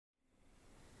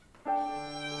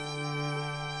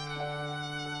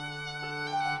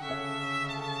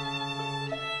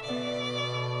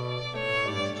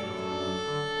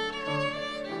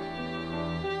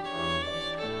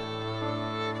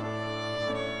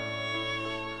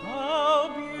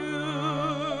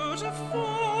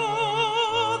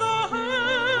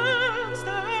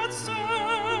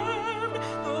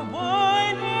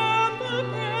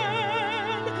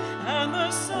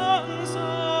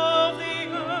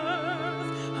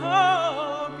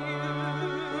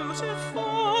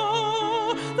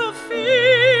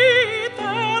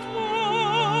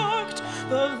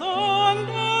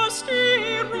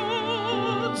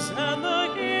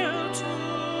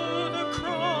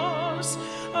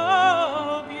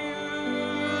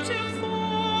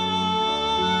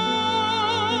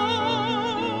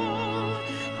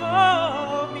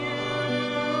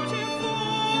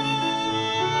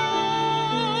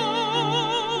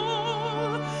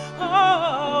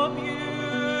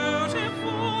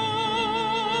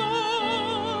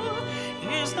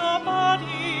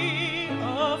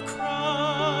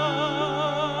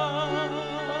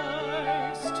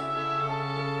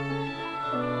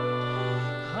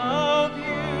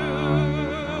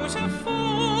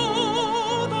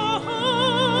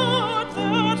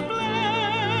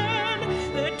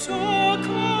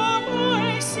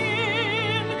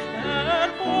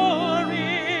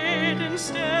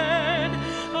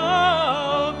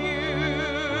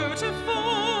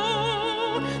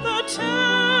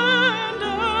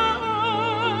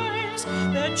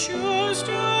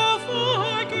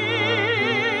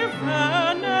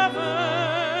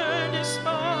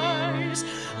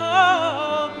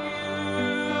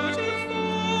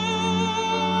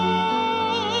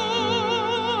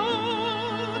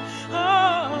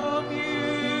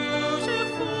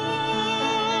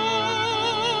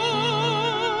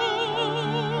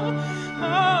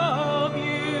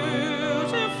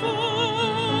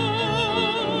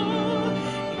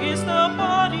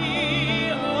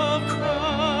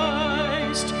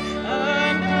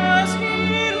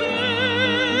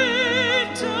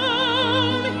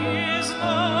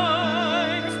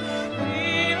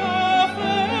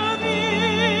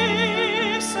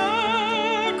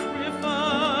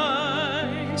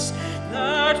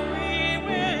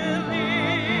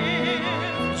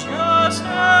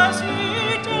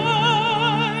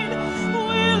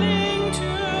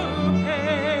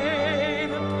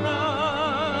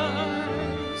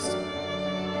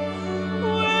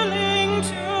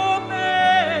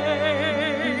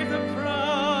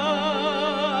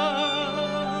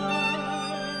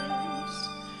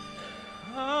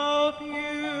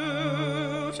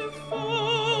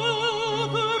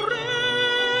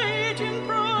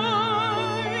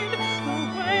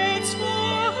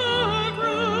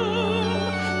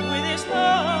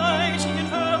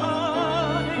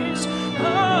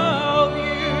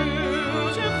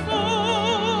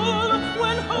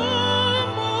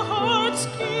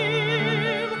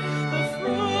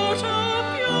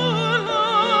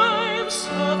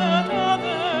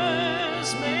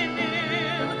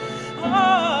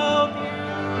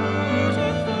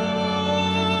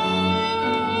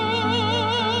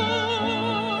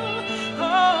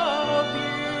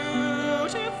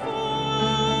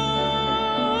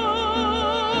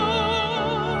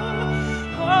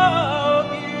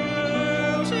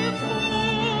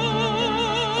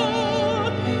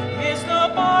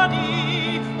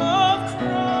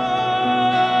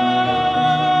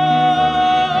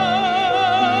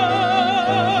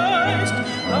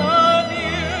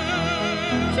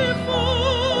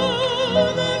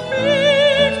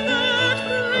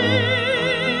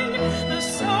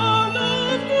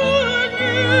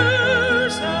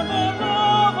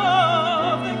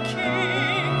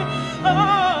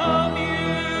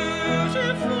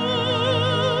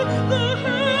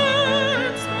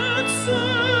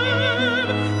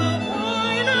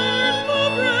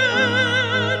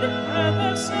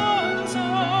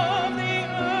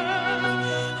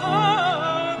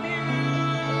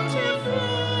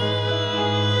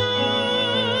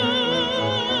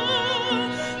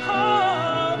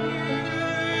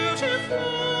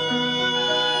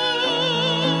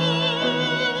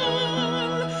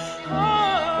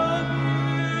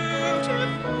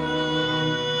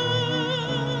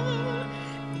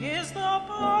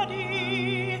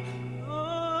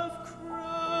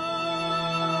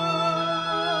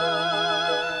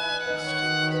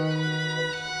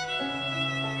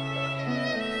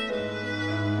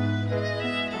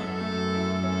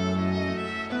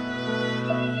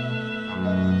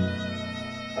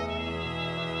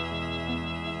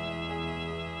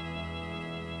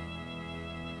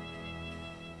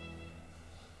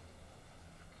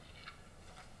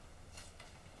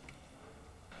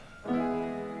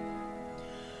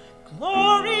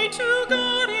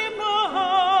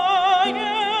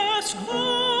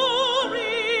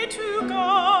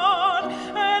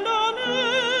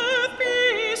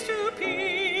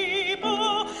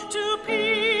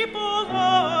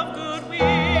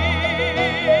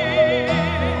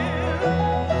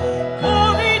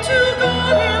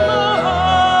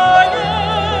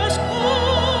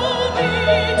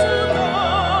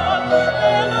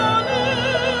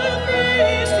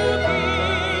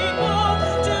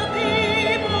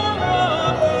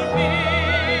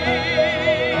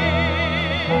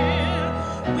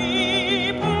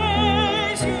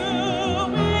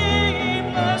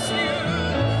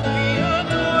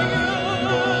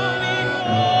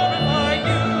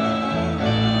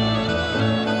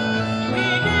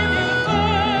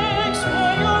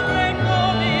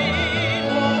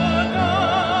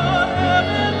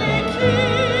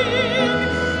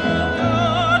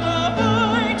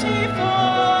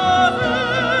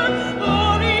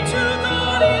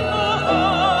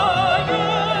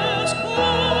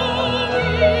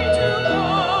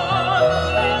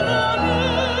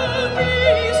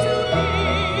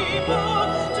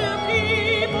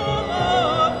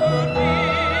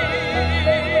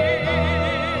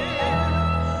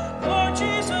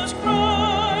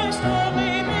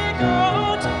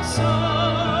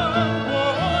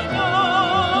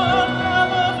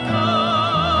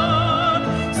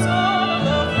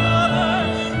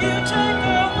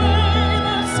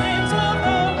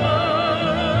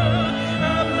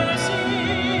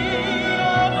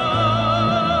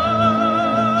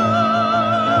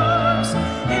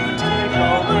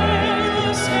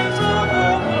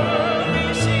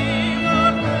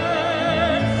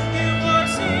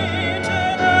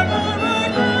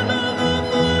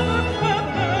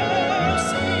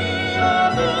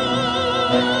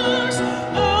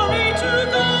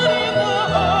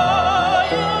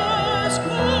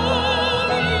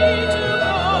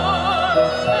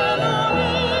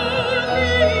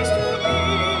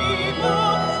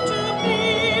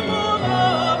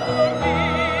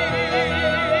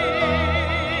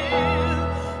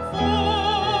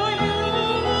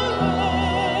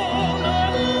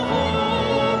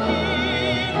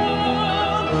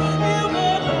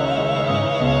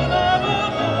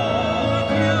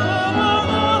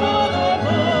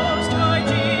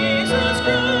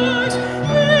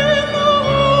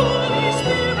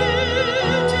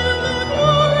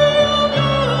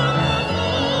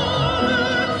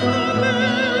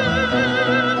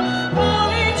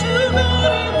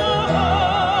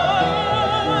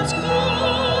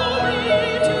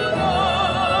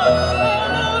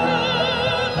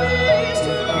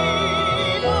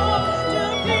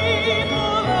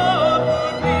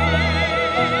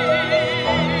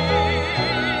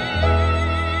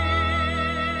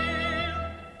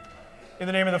In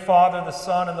the name of the Father, the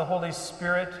Son, and the Holy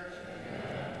Spirit,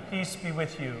 amen. Peace be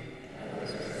with you.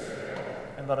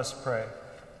 And let us pray.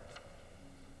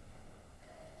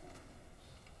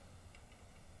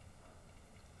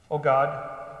 O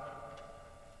God,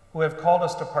 who have called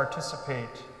us to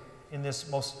participate in this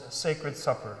most sacred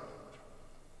supper,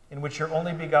 in which your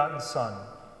only begotten Son,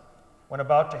 when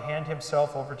about to hand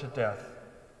himself over to death,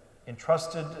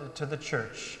 entrusted to the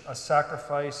Church a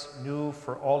sacrifice new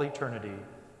for all eternity,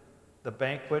 the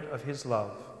banquet of his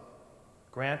love,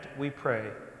 grant, we pray,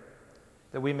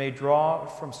 that we may draw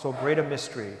from so great a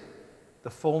mystery the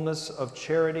fullness of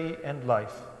charity and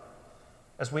life,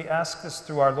 as we ask this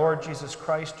through our Lord Jesus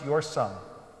Christ, your Son,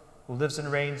 who lives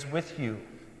and reigns with you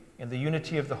in the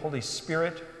unity of the Holy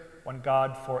Spirit, one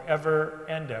God, forever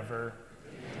and ever.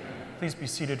 Amen. Please be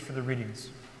seated for the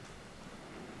readings.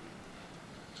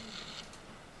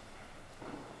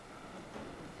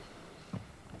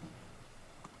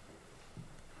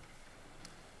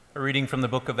 A reading from the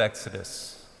book of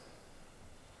Exodus.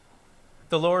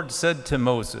 The Lord said to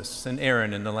Moses and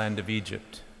Aaron in the land of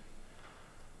Egypt,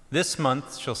 "This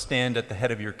month shall stand at the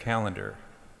head of your calendar.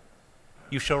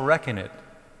 You shall reckon it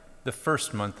the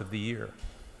first month of the year.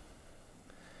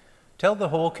 Tell the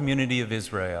whole community of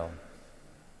Israel,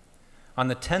 on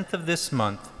the 10th of this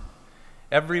month,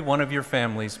 every one of your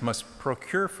families must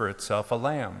procure for itself a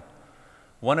lamb,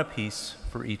 one apiece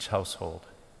for each household.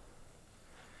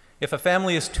 If a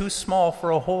family is too small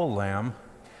for a whole lamb,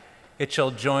 it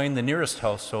shall join the nearest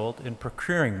household in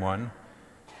procuring one,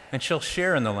 and shall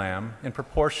share in the lamb in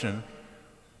proportion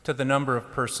to the number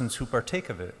of persons who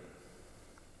partake of it.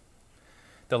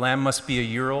 The lamb must be a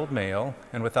year-old male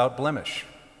and without blemish.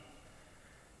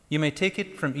 You may take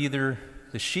it from either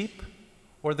the sheep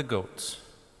or the goats.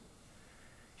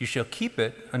 You shall keep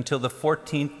it until the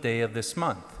 14th day of this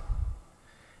month,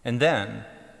 and then,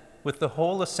 with the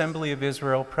whole assembly of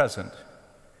Israel present,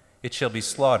 it shall be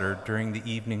slaughtered during the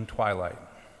evening twilight.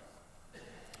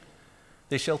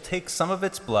 They shall take some of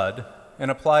its blood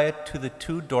and apply it to the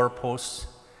 2 doorposts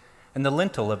and the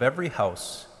lintel of every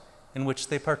house in which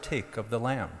they partake of the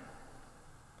lamb.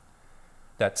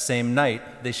 That same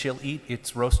night they shall eat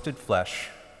its roasted flesh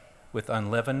with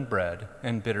unleavened bread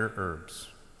and bitter herbs.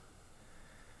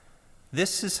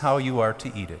 This is how you are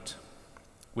to eat it,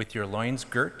 with your loins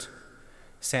girt,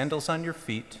 sandals on your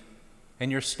feet,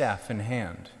 and your staff in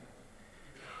hand.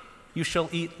 You shall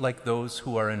eat like those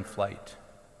who are in flight.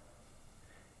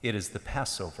 It is the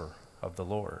Passover of the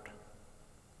Lord.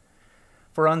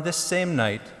 For on this same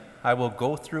night I will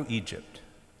go through Egypt,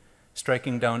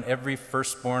 striking down every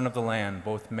firstborn of the land,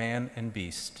 both man and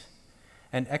beast,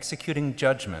 and executing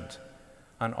judgment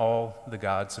on all the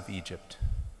gods of Egypt.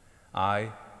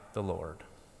 I, the Lord.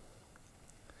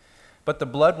 But the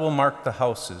blood will mark the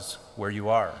houses where you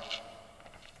are.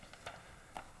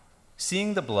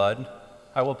 Seeing the blood,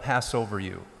 I will pass over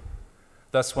you.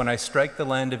 Thus, when I strike the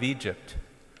land of Egypt,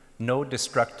 no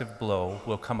destructive blow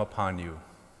will come upon you.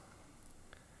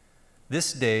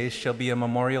 This day shall be a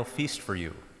memorial feast for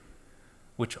you,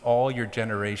 which all your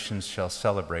generations shall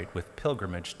celebrate with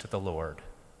pilgrimage to the Lord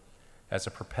as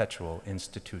a perpetual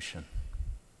institution."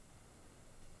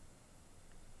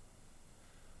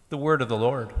 The word of the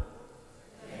Lord.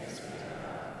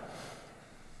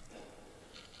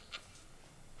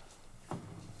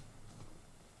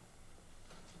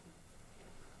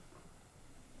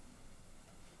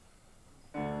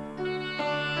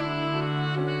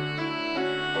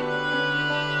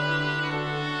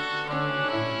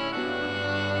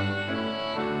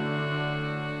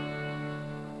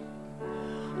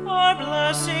 Our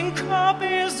blessing cup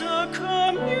is a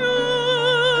communion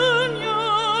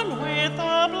with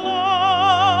the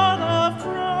blood of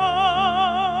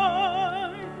Christ.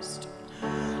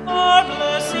 Our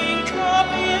blessing cup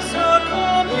is a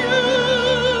communion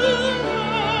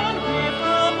with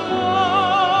the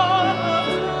blood of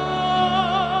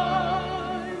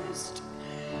Christ.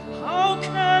 How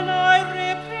can I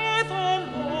repay the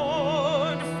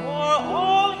Lord for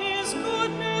all his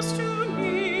goodness to me?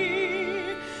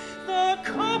 The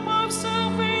cup of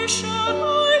salvation I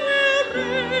will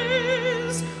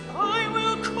raise. I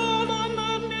will call on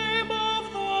the name of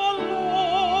the Lord.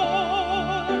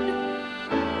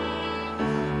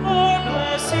 Our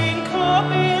blessing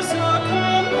cup is a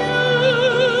communion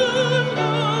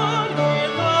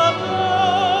with the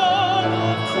blood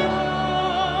of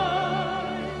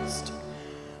Christ.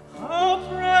 How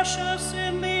precious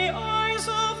in the eyes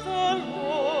of the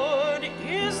Lord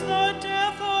is the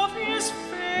death of his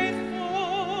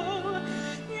faithful.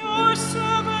 Your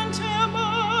servant am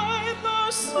I,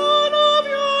 the son of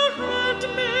your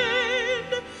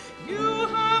handmaid. You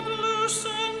have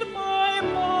loosened my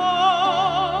bonds.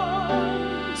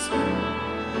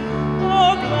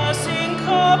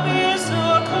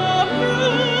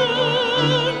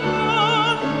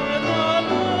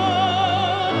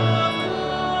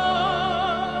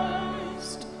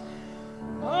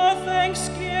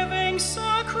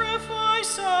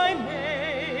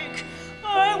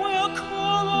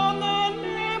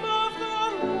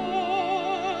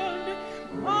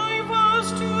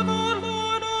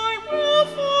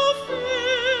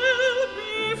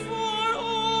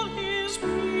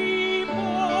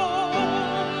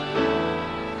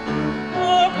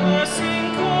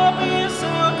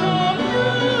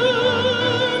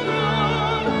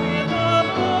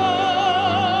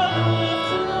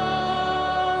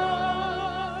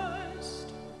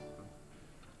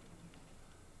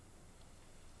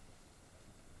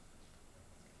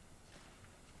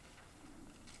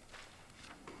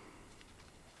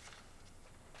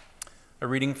 A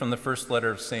reading from the first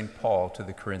letter of St. Paul to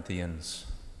the Corinthians.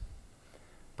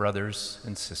 Brothers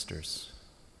and sisters,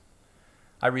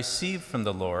 I received from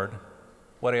the Lord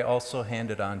what I also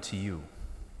handed on to you,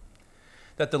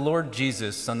 that the Lord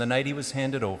Jesus, on the night he was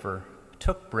handed over,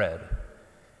 took bread,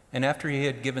 and after he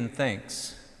had given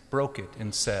thanks, broke it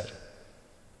and said,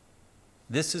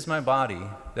 "This is my body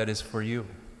that is for you.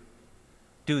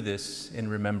 Do this in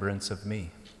remembrance of me."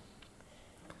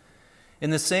 In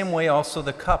the same way also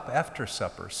the cup after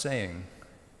supper, saying,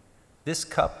 "This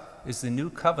cup is the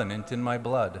new covenant in my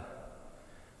blood.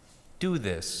 Do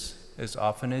this as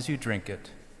often as you drink it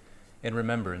in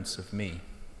remembrance of me.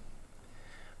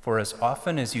 For as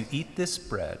often as you eat this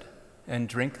bread and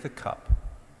drink the cup,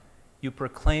 you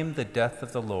proclaim the death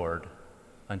of the Lord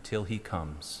until he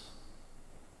comes."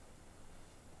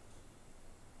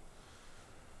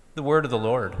 The word of the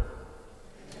Lord.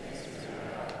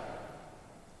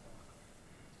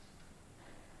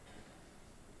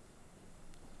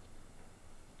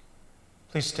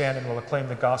 Please stand and we'll acclaim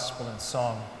the gospel in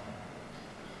song.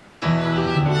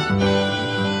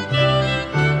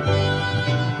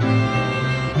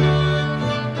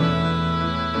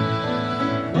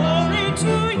 Glory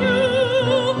to you,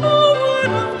 O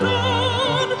Word of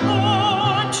God,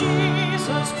 Lord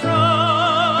Jesus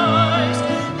Christ.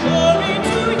 Glory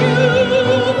to you,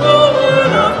 O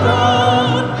Word of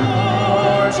God,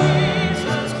 Lord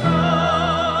Jesus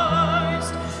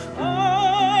Christ.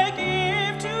 I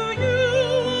give to you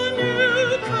a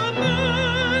new commandment,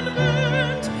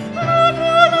 love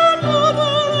one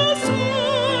another as I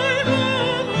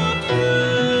have loved you.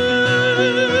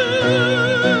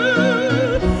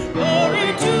 Glory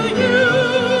to you,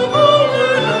 O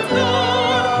Word of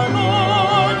God,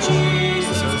 Lord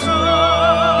Jesus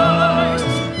Christ.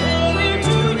 Glory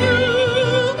to you,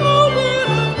 O Word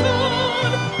of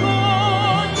God,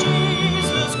 Lord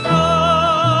Jesus Christ.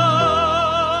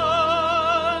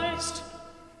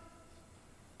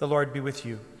 The Lord be with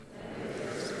you.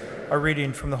 A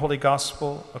reading from the Holy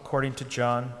Gospel according to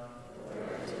John.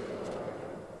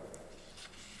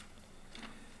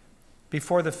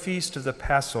 Before the feast of the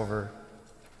Passover,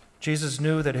 Jesus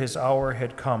knew that his hour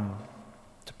had come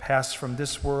to pass from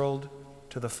this world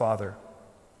to the Father.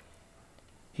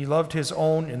 He loved his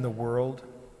own in the world,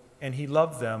 and he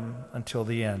loved them until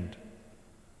the end.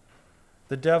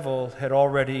 The devil had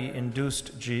already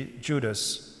induced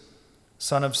Judas,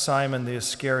 son of Simon the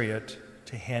Iscariot,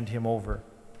 to hand him over.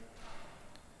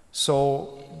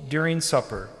 So, during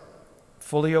supper,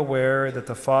 fully aware that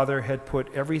the Father had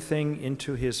put everything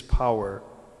into his power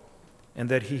and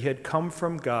that he had come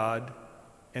from God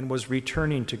and was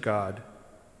returning to God,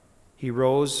 he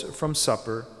rose from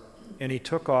supper and he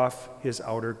took off his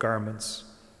outer garments.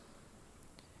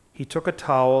 He took a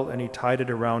towel and he tied it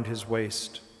around his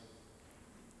waist.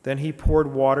 Then he poured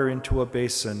water into a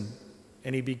basin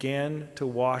and he began to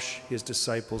wash his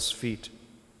disciples' feet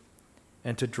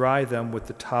and to dry them with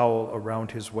the towel around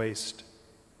his waist.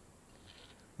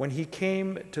 When he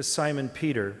came to Simon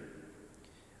Peter,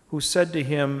 who said to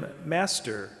him,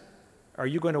 "Master, are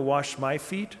you going to wash my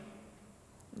feet?"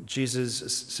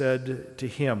 Jesus said to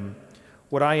him,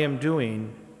 "What I am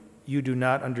doing, you do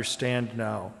not understand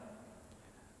now,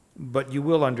 but you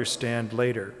will understand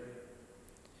later."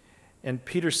 And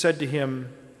Peter said to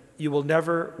him, "You will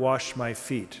never wash my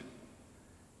feet."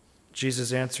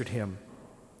 Jesus answered him,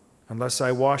 "Unless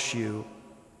I wash you,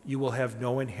 you will have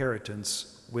no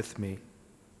inheritance with me."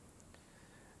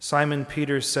 Simon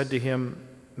Peter said to him,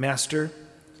 "Master,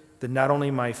 then not only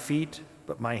my feet,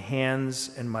 but my hands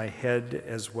and my head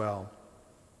as well."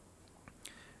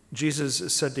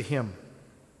 Jesus said to him,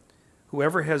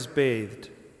 "Whoever has bathed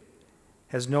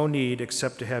has no need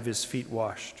except to have his feet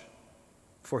washed,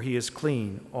 for he is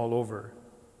clean all over.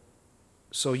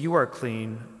 So you are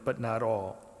clean, but not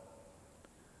all."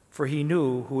 For he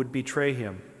knew who would betray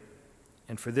him,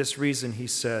 and for this reason he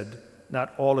said,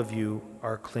 "Not all of you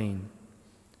are clean."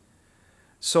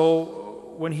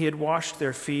 So when he had washed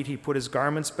their feet, he put his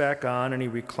garments back on and he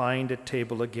reclined at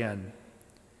table again.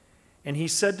 And he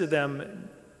said to them,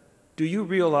 "Do you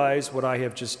realize what I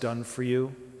have just done for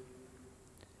you?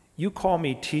 You call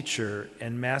me teacher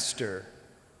and master,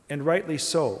 and rightly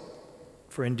so,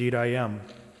 for indeed I am.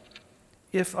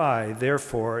 If I,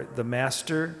 therefore, the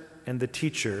master and the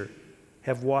teacher,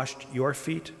 have washed your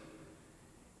feet,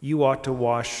 you ought to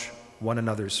wash one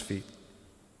another's feet.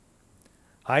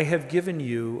 I have given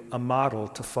you a model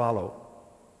to follow,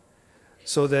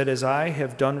 so that as I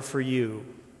have done for you,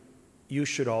 you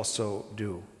should also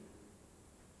do."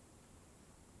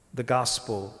 The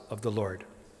Gospel of the Lord.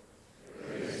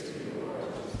 Praise to you,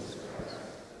 Lord Jesus Christ.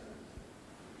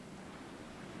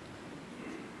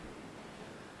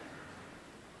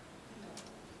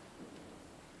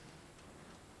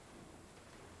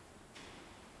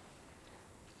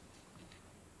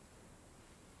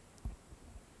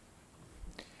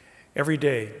 Every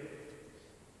day,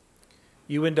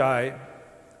 you and I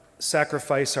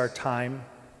sacrifice our time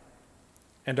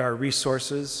and our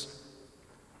resources,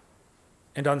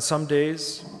 and on some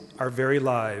days, our very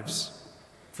lives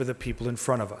for the people in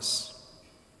front of us.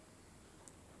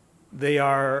 They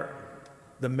are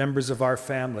the members of our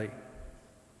family,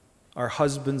 our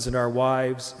husbands and our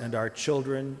wives and our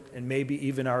children, and maybe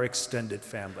even our extended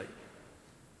family.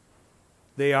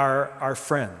 They are our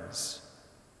friends.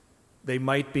 They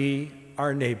might be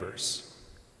our neighbors.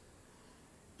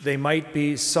 They might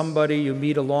be somebody you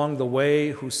meet along the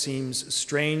way who seems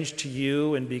strange to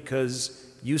you, and because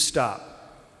you stop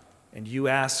and you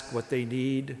ask what they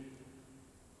need,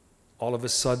 all of a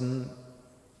sudden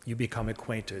you become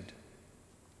acquainted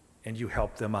and you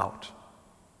help them out.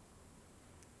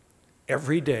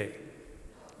 Every day,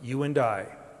 you and I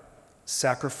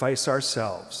sacrifice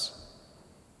ourselves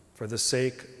for the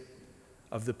sake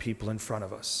of the people in front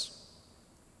of us.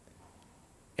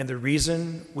 And the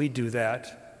reason we do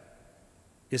that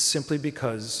is simply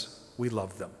because we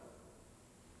love them.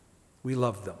 We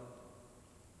love them.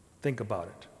 Think about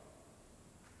it.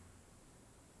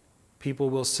 People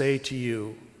will say to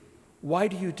you, "Why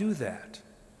do you do that?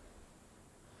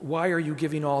 Why are you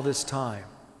giving all this time?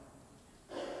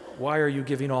 Why are you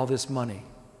giving all this money?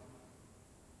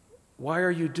 Why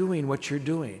are you doing what you're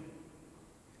doing?"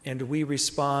 And we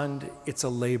respond, it's a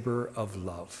labor of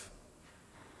love.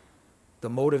 The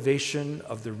motivation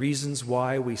of the reasons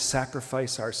why we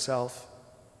sacrifice ourselves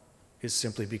is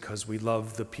simply because we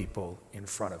love the people in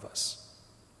front of us.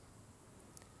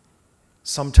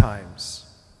 Sometimes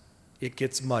it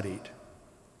gets muddied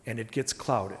and it gets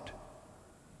clouded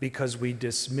because we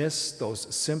dismiss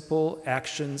those simple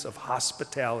actions of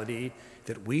hospitality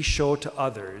that we show to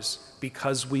others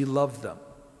because we love them.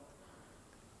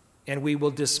 And we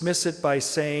will dismiss it by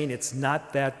saying it's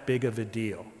not that big of a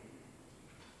deal.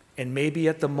 And maybe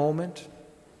at the moment,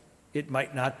 it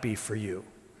might not be for you.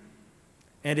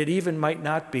 And it even might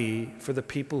not be for the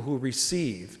people who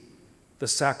receive the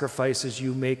sacrifices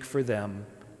you make for them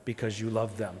because you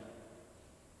love them.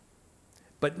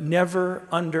 But never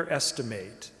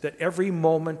underestimate that every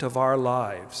moment of our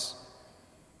lives,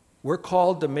 we're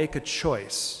called to make a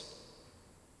choice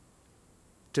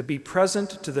to be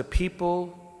present to the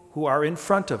people who are in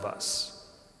front of us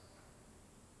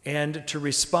and to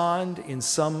respond in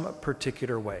some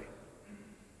particular way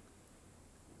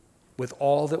with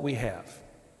all that we have,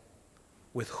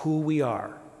 with who we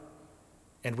are,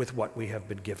 and with what we have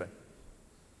been given.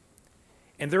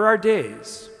 And there are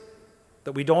days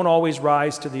that we don't always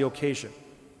rise to the occasion,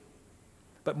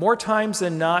 but more times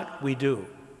than not, we do.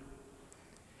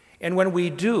 And when we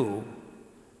do,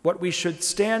 what we should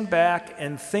stand back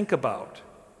and think about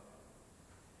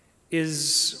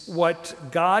is what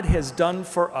God has done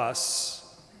for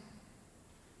us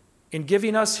in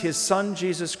giving us his Son,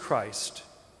 Jesus Christ,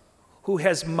 who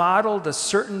has modeled a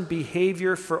certain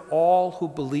behavior for all who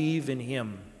believe in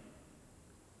him.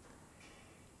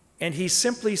 And he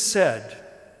simply said,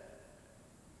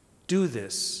 "Do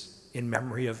this in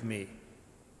memory of me."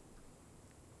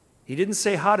 He didn't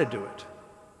say how to do it.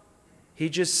 He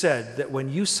just said that when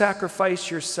you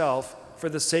sacrifice yourself for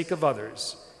the sake of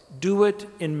others, do it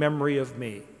in memory of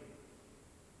me.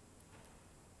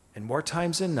 And more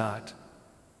times than not,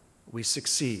 we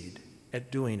succeed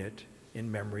at doing it in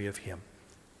memory of him.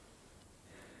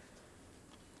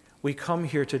 We come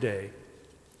here today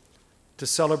to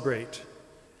celebrate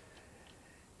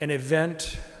an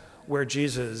event where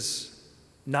Jesus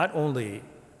not only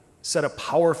set a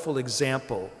powerful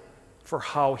example for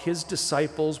how his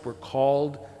disciples were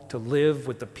called to live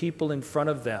with the people in front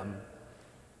of them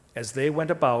as they went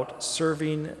about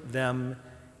serving them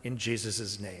in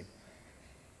Jesus' name.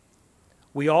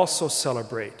 We also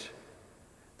celebrate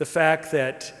the fact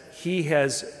that he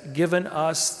has given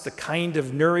us the kind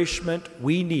of nourishment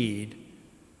we need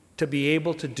to be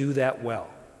able to do that well.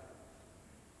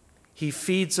 He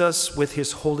feeds us with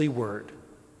his holy word.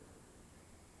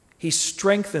 He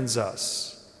strengthens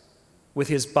us with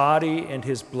his body and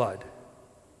his blood.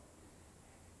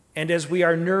 And as we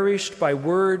are nourished by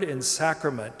word and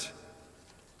sacrament,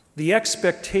 the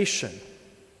expectation,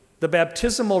 the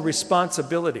baptismal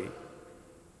responsibility,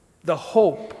 the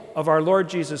hope of our Lord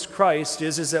Jesus Christ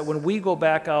is that when we go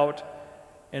back out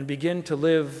and begin to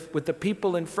live with the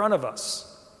people in front of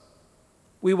us,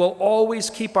 we will always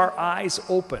keep our eyes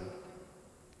open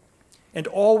and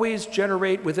always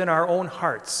generate within our own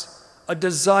hearts a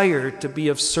desire to be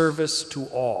of service to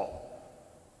all,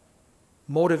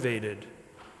 motivated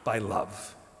by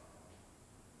love.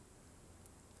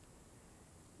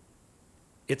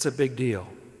 It's a big deal.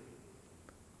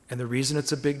 And the reason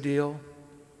it's a big deal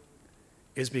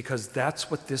is because that's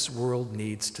what this world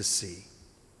needs to see.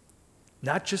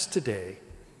 Not just today,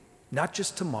 not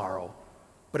just tomorrow,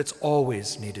 but it's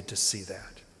always needed to see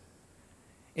that.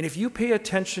 And if you pay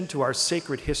attention to our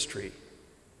sacred history,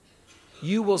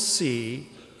 you will see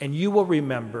and you will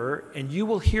remember and you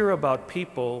will hear about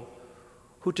people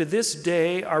who to this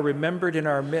day are remembered in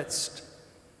our midst,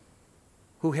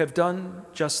 who have done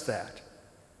just that.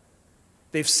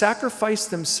 They've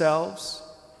sacrificed themselves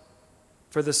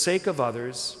for the sake of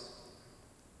others,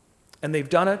 and they've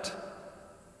done it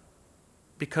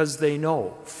because they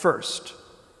know, first,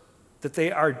 that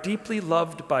they are deeply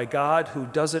loved by God who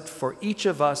does it for each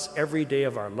of us every day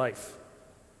of our life.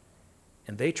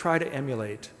 And they try to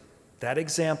emulate that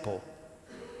example,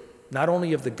 not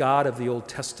only of the God of the Old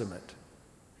Testament,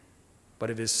 but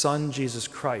of his Son, Jesus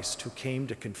Christ, who came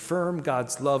to confirm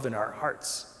God's love in our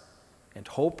hearts and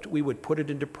hoped we would put it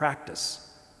into practice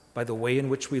by the way in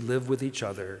which we live with each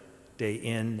other day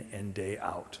in and day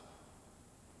out.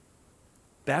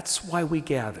 That's why we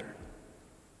gather,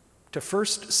 to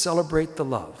first celebrate the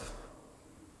love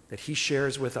that he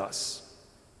shares with us,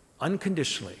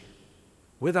 unconditionally,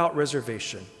 without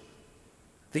reservation,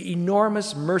 the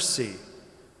enormous mercy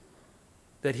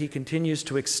that he continues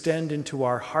to extend into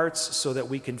our hearts so that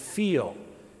we can feel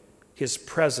his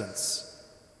presence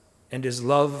and his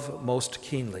love most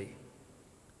keenly,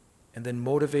 and then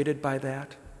motivated by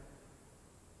that,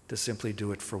 to simply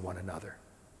do it for one another.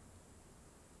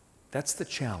 That's the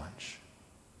challenge.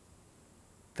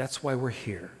 That's why we're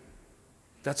here.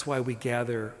 That's why we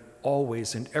gather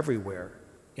always and everywhere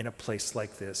in a place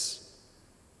like this,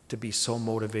 to be so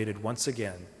motivated once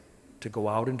again to go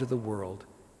out into the world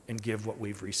and give what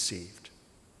we've received.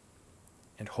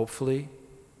 And hopefully,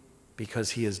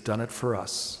 because he has done it for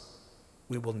us,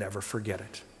 we will never forget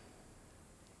it.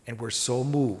 And we're so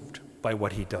moved by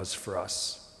what he does for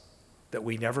us that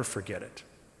we never forget it.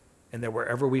 And that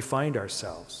wherever we find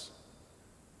ourselves,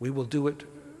 we will do it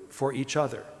for each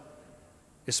other,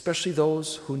 especially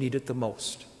those who need it the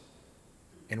most.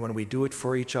 And when we do it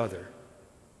for each other,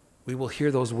 we will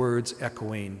hear those words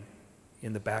echoing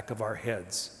in the back of our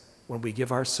heads when we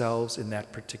give ourselves in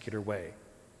that particular way.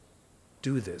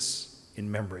 Do this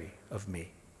in memory of me.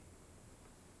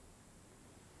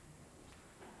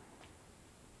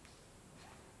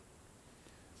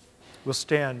 We'll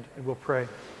stand and we'll pray.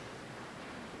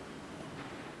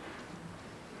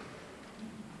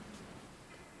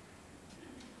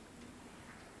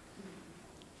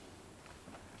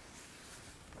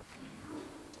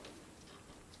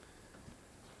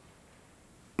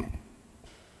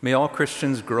 May all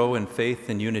Christians grow in faith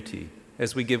and unity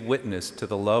as we give witness to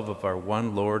the love of our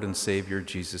one Lord and Savior,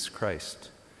 Jesus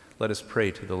Christ. Let us pray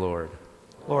to the Lord.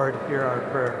 Lord, hear our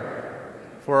prayer.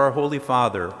 For our Holy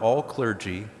Father, all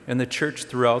clergy, and the Church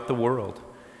throughout the world,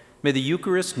 may the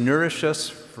Eucharist nourish us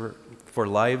for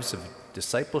lives of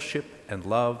discipleship and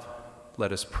love.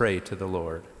 Let us pray to the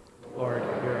Lord. Lord,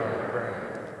 hear our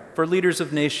prayer. For leaders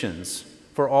of nations,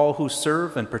 for all who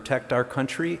serve and protect our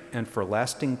country, and for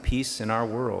lasting peace in our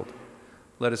world,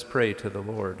 let us pray to the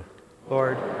Lord.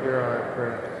 Lord, hear our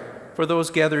prayer. For those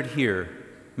gathered here,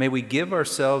 may we give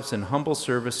ourselves in humble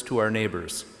service to our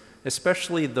neighbors,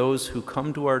 especially those who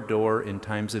come to our door in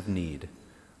times of need.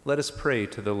 Let us pray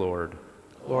to the Lord.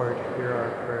 Lord, hear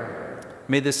our prayer.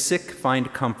 May the sick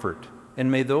find comfort, and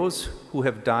may those who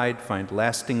have died find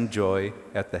lasting joy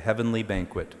at the heavenly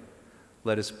banquet.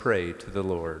 Let us pray to the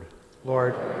Lord.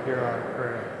 Lord, hear our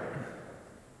prayer.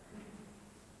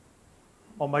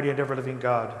 Almighty and ever-living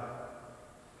God,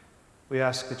 we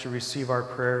ask that you receive our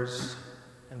prayers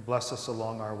and bless us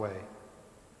along our way,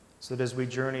 so that as we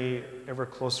journey ever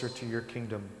closer to your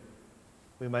kingdom,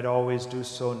 we might always do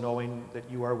so knowing that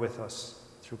you are with us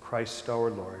through Christ our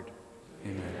Lord.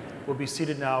 Amen. We'll be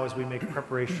seated now as we make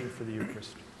preparation for the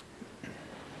Eucharist.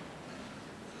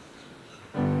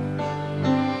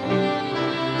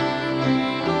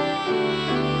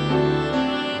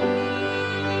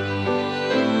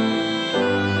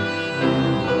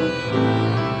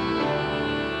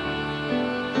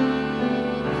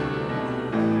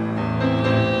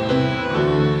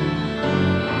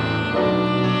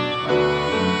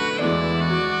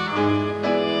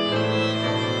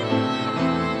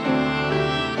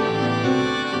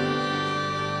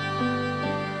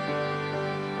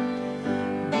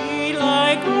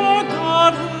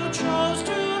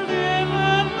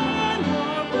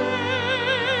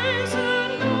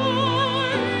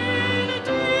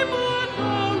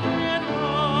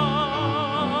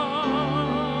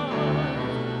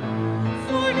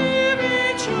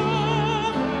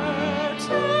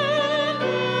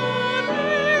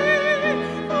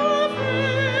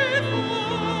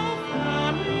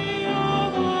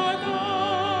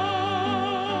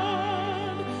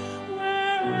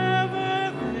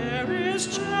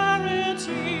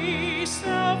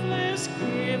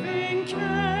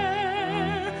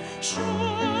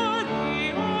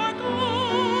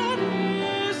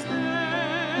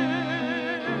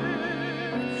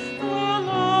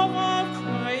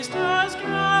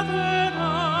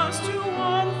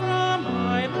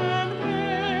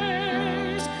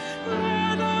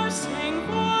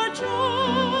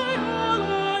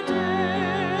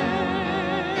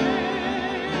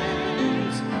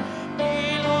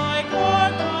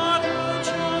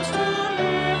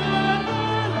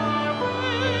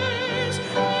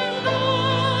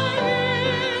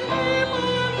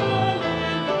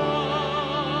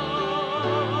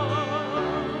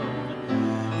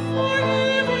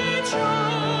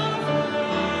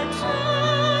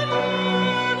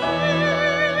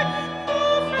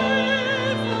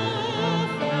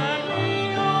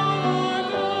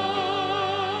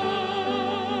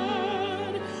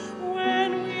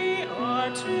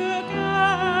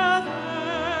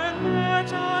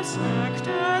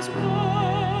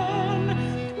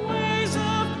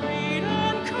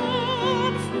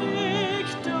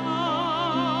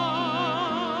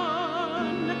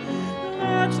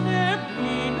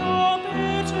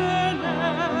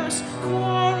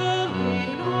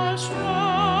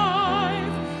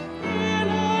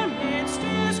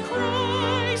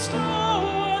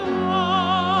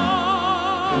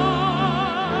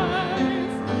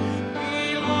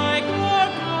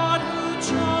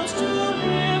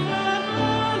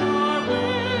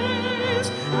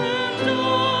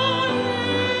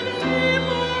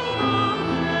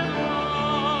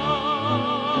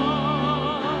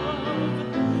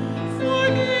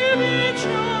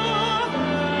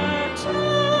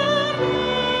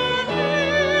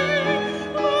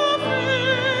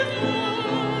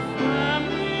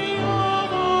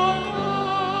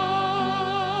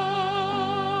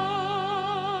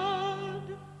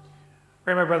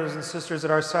 Pray, my brothers and sisters,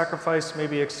 that our sacrifice may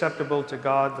be acceptable to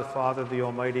God, the Father, the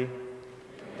Almighty.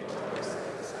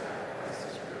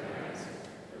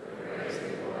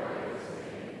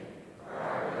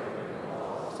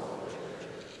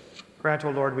 Grant, O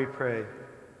Lord, we pray,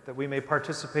 that we may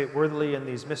participate worthily in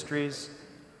these mysteries,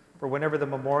 for whenever the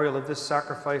memorial of this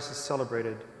sacrifice is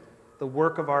celebrated, the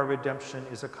work of our redemption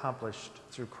is accomplished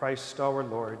through Christ our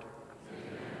Lord.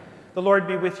 Amen. The Lord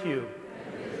be with you.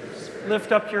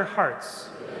 Lift up your hearts.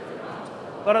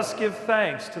 Let us give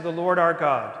thanks to the Lord our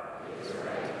God.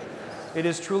 It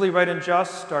is truly right and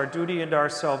just, our duty and our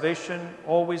salvation,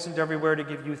 always and everywhere to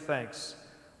give you thanks.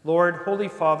 Lord, Holy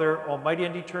Father, Almighty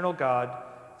and eternal God,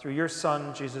 through your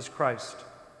Son, Jesus Christ.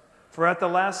 For at the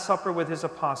Last Supper with his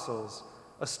apostles,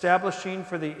 establishing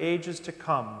for the ages to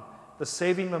come the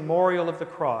saving memorial of the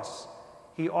cross,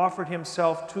 he offered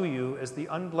himself to you as the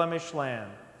unblemished Lamb,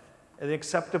 an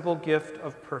acceptable gift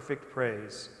of perfect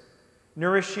praise.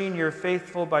 Nourishing your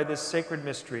faithful by this sacred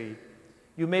mystery,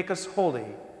 you make us holy,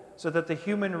 so that the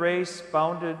human race,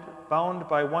 bound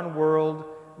by one world,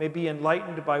 may be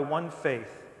enlightened by one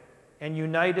faith, and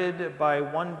united by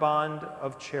one bond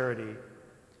of charity.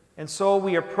 And so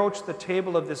we approach the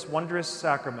table of this wondrous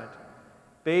sacrament,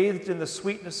 bathed in the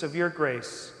sweetness of your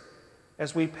grace,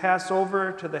 as we pass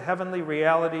over to the heavenly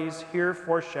realities here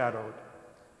foreshadowed.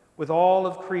 With all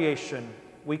of creation,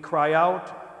 we cry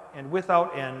out, and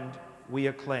without end, we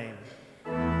acclaim.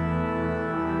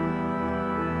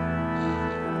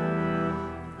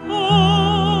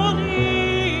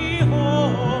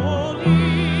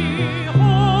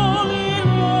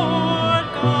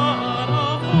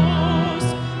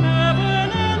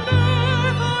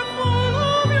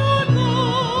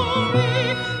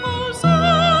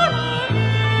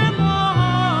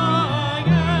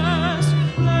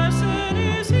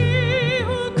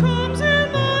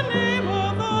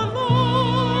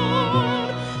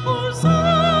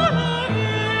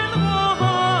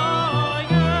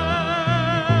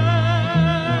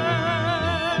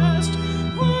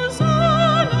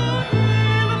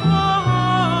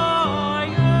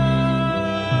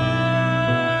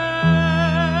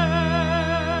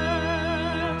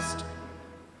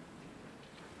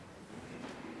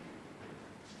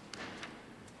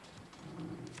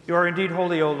 You are indeed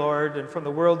holy, O Lord, and from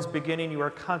the world's beginning you are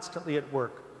constantly at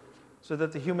work, so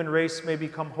that the human race may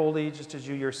become holy just as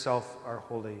you yourself are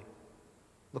holy.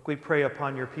 Look, we pray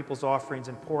upon your people's offerings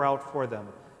and pour out for them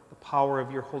the power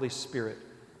of your Holy Spirit.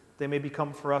 They may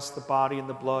become for us the body and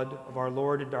the blood of our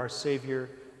Lord and our Savior,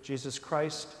 Jesus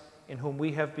Christ, in whom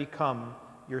we have become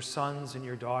your sons and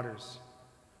your daughters.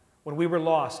 When we were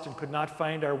lost and could not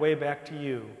find our way back to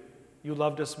you, you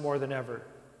loved us more than ever.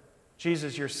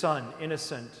 Jesus, your Son,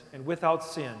 innocent and without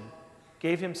sin,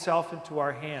 gave himself into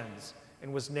our hands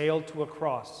and was nailed to a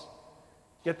cross.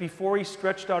 Yet before he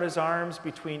stretched out his arms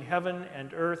between heaven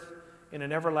and earth in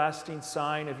an everlasting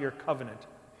sign of your covenant,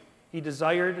 he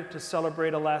desired to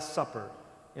celebrate a Last Supper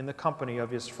in the company of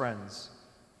his friends.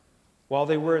 While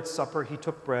they were at supper, he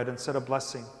took bread and said a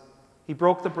blessing. He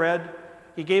broke the bread,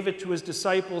 he gave it to his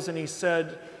disciples, and he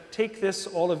said, "Take this,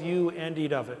 all of you, and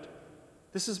eat of it.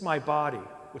 This is my body,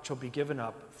 which will be given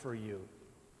up for you."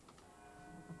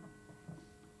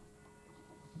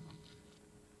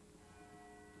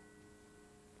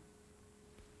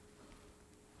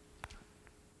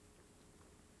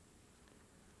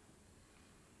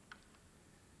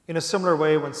 In a similar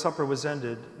way, when supper was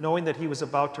ended, knowing that he was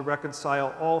about to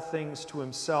reconcile all things to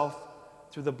himself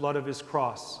through the blood of his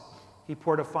cross, he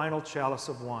poured a final chalice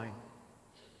of wine.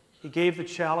 He gave the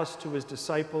chalice to his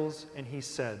disciples, and he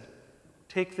said,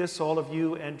 "Take this, all of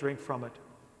you, and drink from it.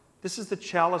 This is the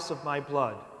chalice of my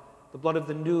blood, the blood of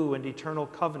the new and eternal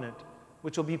covenant,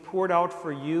 which will be poured out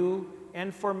for you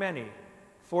and for many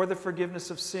for the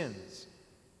forgiveness of sins.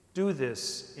 Do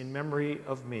this in memory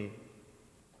of me."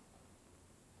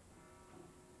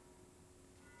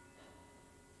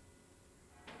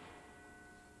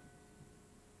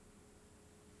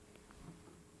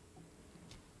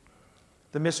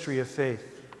 The mystery of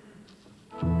faith.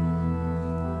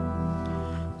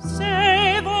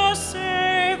 Save us,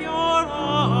 Savior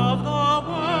of the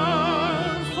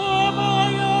world, for by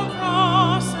your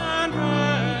cross and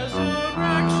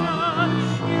resurrection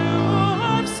you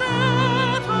have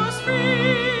set us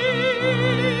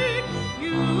free.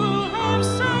 You have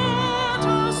set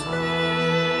us free.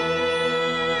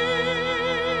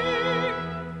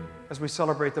 As we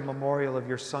celebrate the memorial of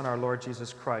your Son, our Lord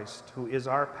Jesus Christ, who is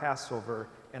our Passover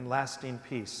and lasting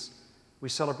peace, we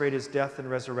celebrate his death and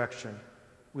resurrection.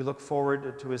 We look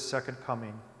forward to his second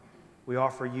coming. We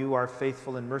offer you, our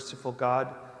faithful and merciful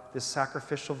God, this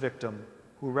sacrificial victim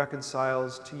who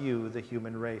reconciles to you the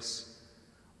human race.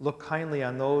 Look kindly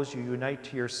on those you unite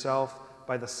to yourself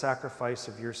by the sacrifice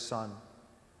of your Son.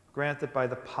 Grant that by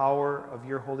the power of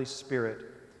your Holy Spirit,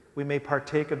 we may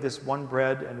partake of this one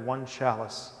bread and one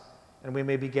chalice, and we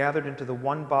may be gathered into the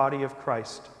one body of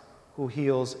Christ, who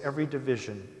heals every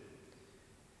division.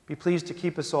 Be pleased to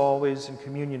keep us always in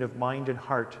communion of mind and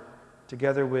heart,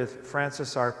 together with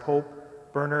Francis our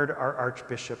Pope, Bernard our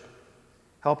Archbishop.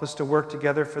 Help us to work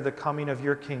together for the coming of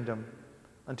your kingdom,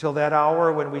 until that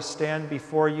hour when we stand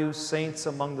before you, saints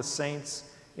among the saints,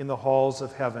 in the halls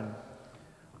of heaven.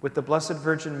 With the Blessed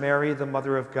Virgin Mary, the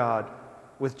Mother of God,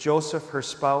 with Joseph, her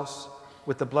spouse,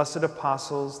 with the blessed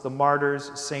apostles, the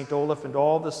martyrs, Saint Olaf, and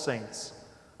all the saints,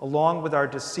 along with our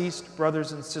deceased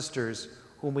brothers and sisters,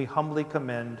 whom we humbly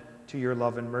commend to your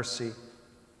love and mercy.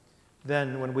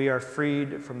 Then, when we are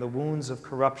freed from the wounds of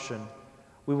corruption,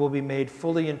 we will be made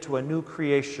fully into a new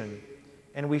creation,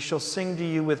 and we shall sing to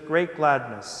you with great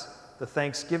gladness the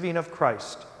thanksgiving of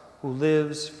Christ, who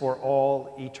lives for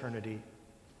all eternity.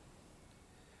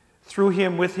 Through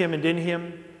him, with him, and in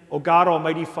him, O God,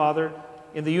 Almighty Father,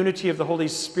 in the unity of the Holy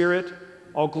Spirit,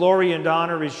 all glory and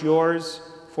honor is yours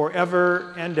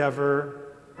forever and ever.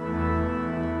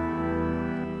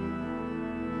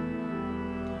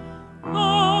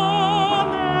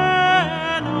 Amen,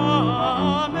 amen,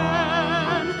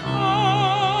 amen, amen.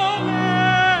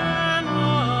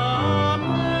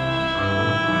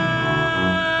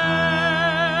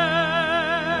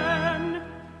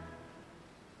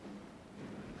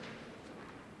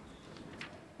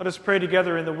 Let us pray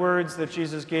together in the words that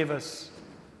Jesus gave us.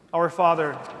 Our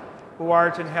Father, who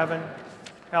art in heaven,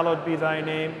 hallowed be thy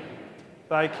name.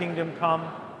 Thy kingdom come,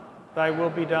 thy will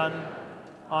be done,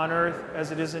 on earth as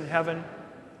it is in heaven.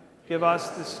 Give us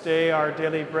this day our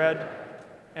daily bread,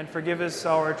 and forgive us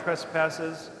our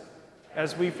trespasses,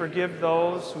 as we forgive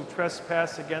those who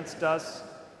trespass against us.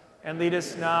 And lead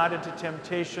us not into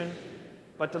temptation,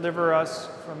 but deliver us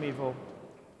from evil.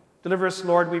 Deliver us,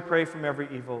 Lord, we pray, from every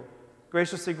evil.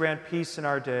 Graciously grant peace in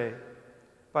our day.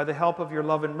 By the help of your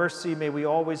love and mercy, may we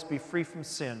always be free from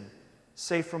sin,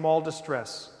 safe from all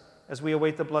distress, as we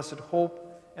await the blessed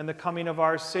hope and the coming of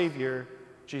our Savior,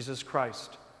 Jesus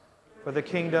Christ. For the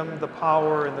kingdom, the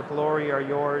power, and the glory are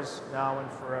yours, now and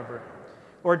forever.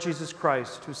 Lord Jesus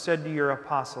Christ, who said to your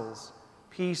apostles,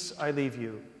 "Peace I leave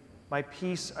you, my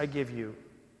peace I give you,"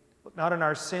 look not on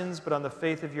our sins, but on the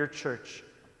faith of your church.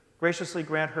 Graciously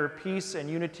grant her peace and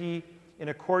unity in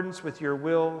accordance with your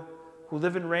will, who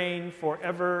live and reign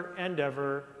forever and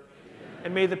ever. Amen.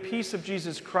 And may the peace of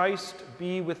Jesus Christ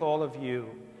be with all of you.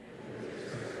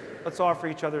 Let's offer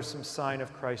each other some sign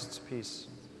of Christ's peace.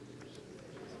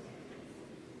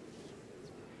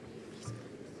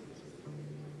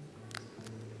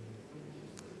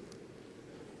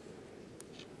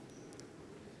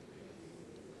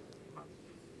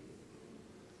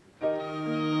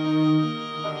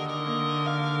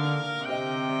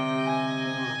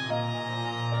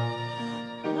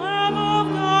 Lamb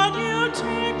of God, you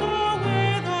take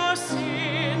away the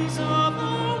sins of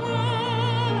the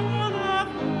world. Have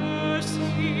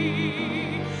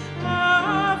mercy,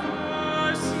 have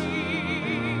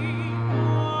mercy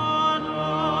on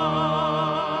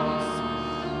us.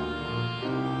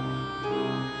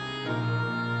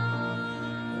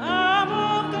 Lamb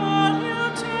of God, you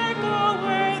take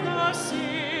away the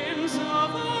sins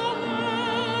of the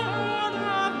world.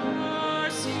 Have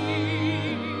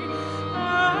mercy.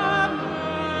 Have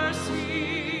mercy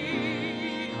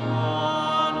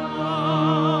on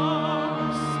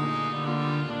us.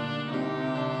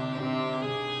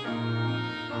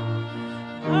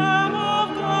 Lamb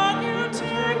of God, you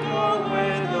take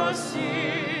away the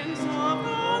sins of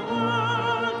the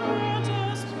world. Grant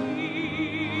us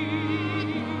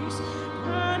peace.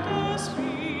 Grant us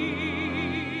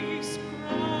peace.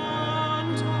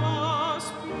 Grant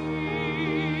us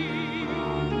peace.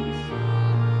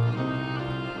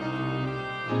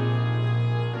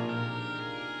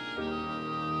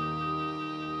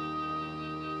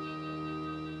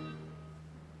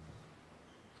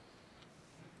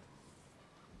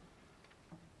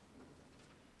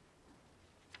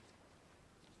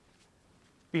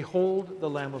 Behold the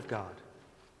Lamb of God.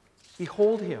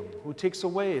 Behold him who takes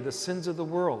away the sins of the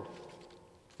world.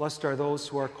 Blessed are those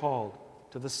who are called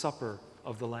to the supper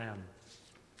of the Lamb.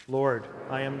 Lord,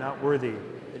 I am not worthy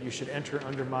that you should enter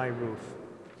under my roof,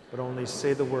 but only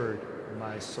say the word, and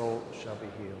my soul shall be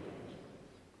healed.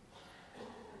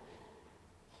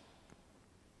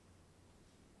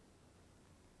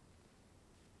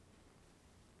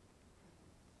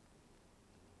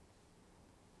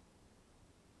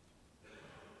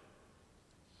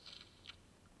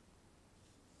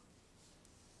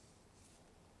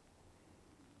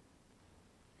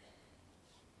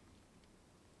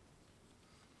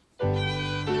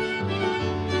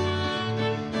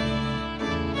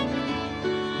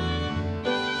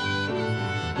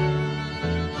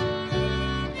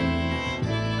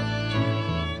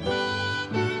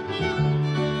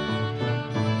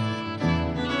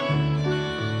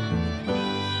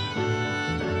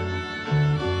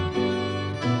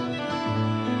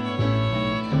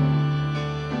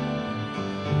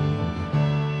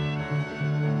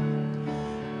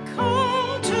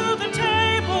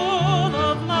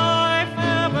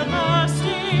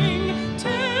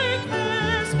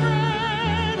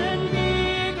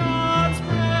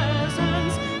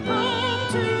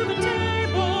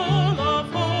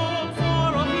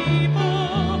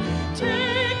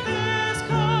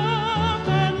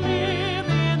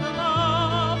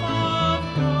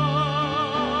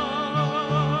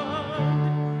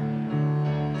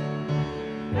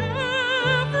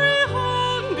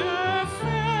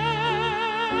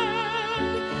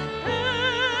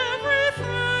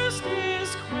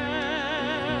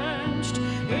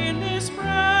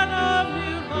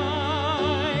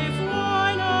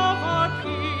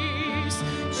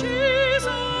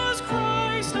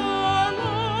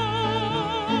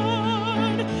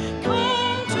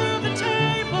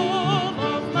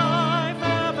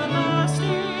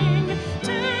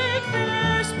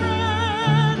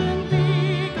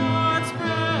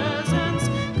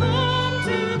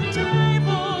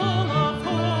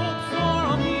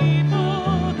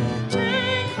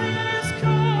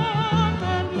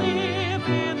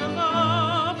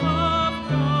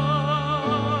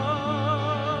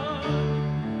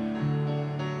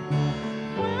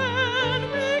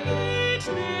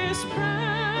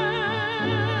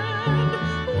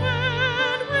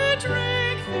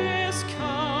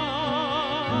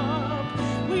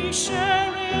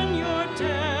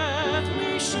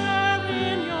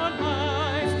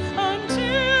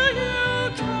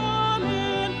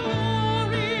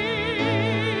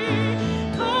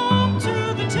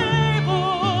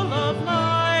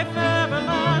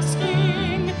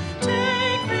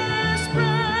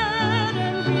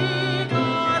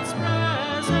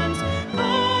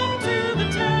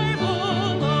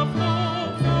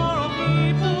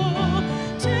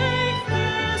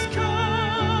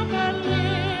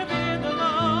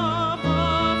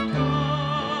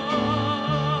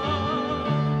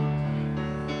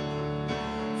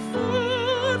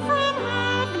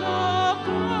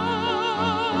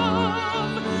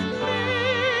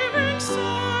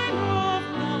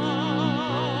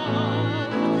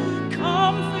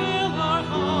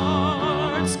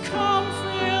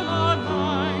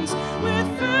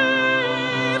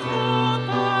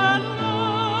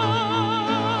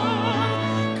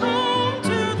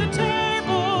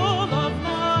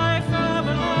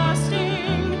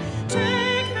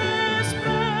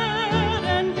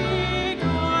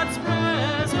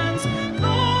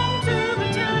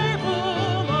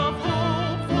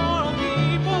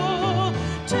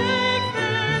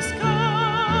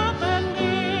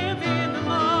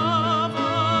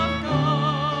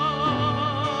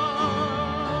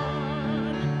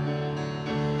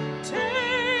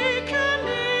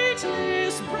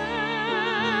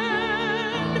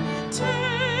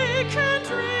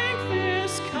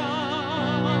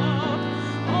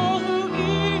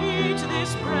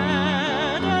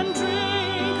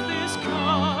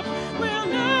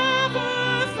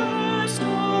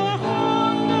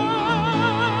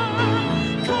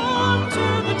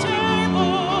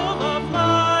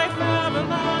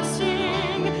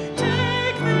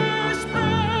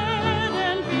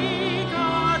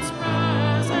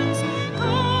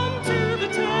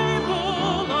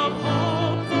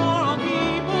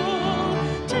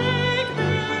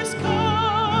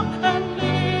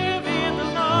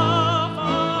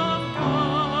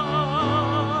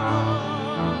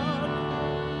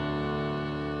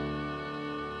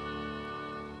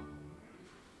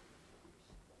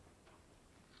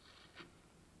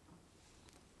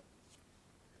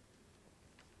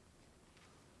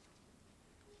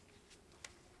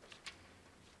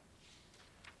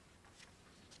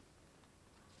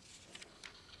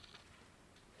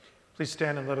 Please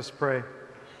stand and let us pray.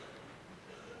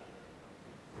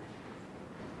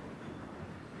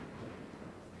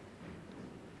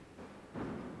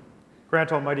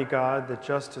 Grant, Almighty God, that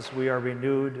just as we are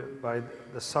renewed by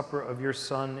the supper of your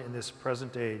Son in this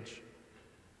present age,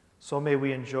 so may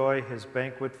we enjoy his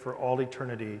banquet for all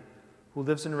eternity, who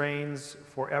lives and reigns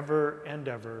forever and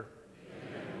ever.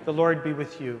 Amen. The Lord be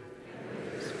with you.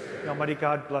 And Almighty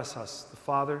God bless us, the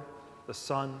Father, the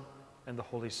Son, and the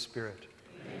Holy Spirit.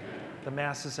 Amen. The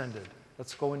Mass is ended.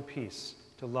 Let's go in peace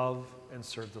to love and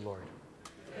serve the Lord.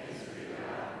 Thanks be to God.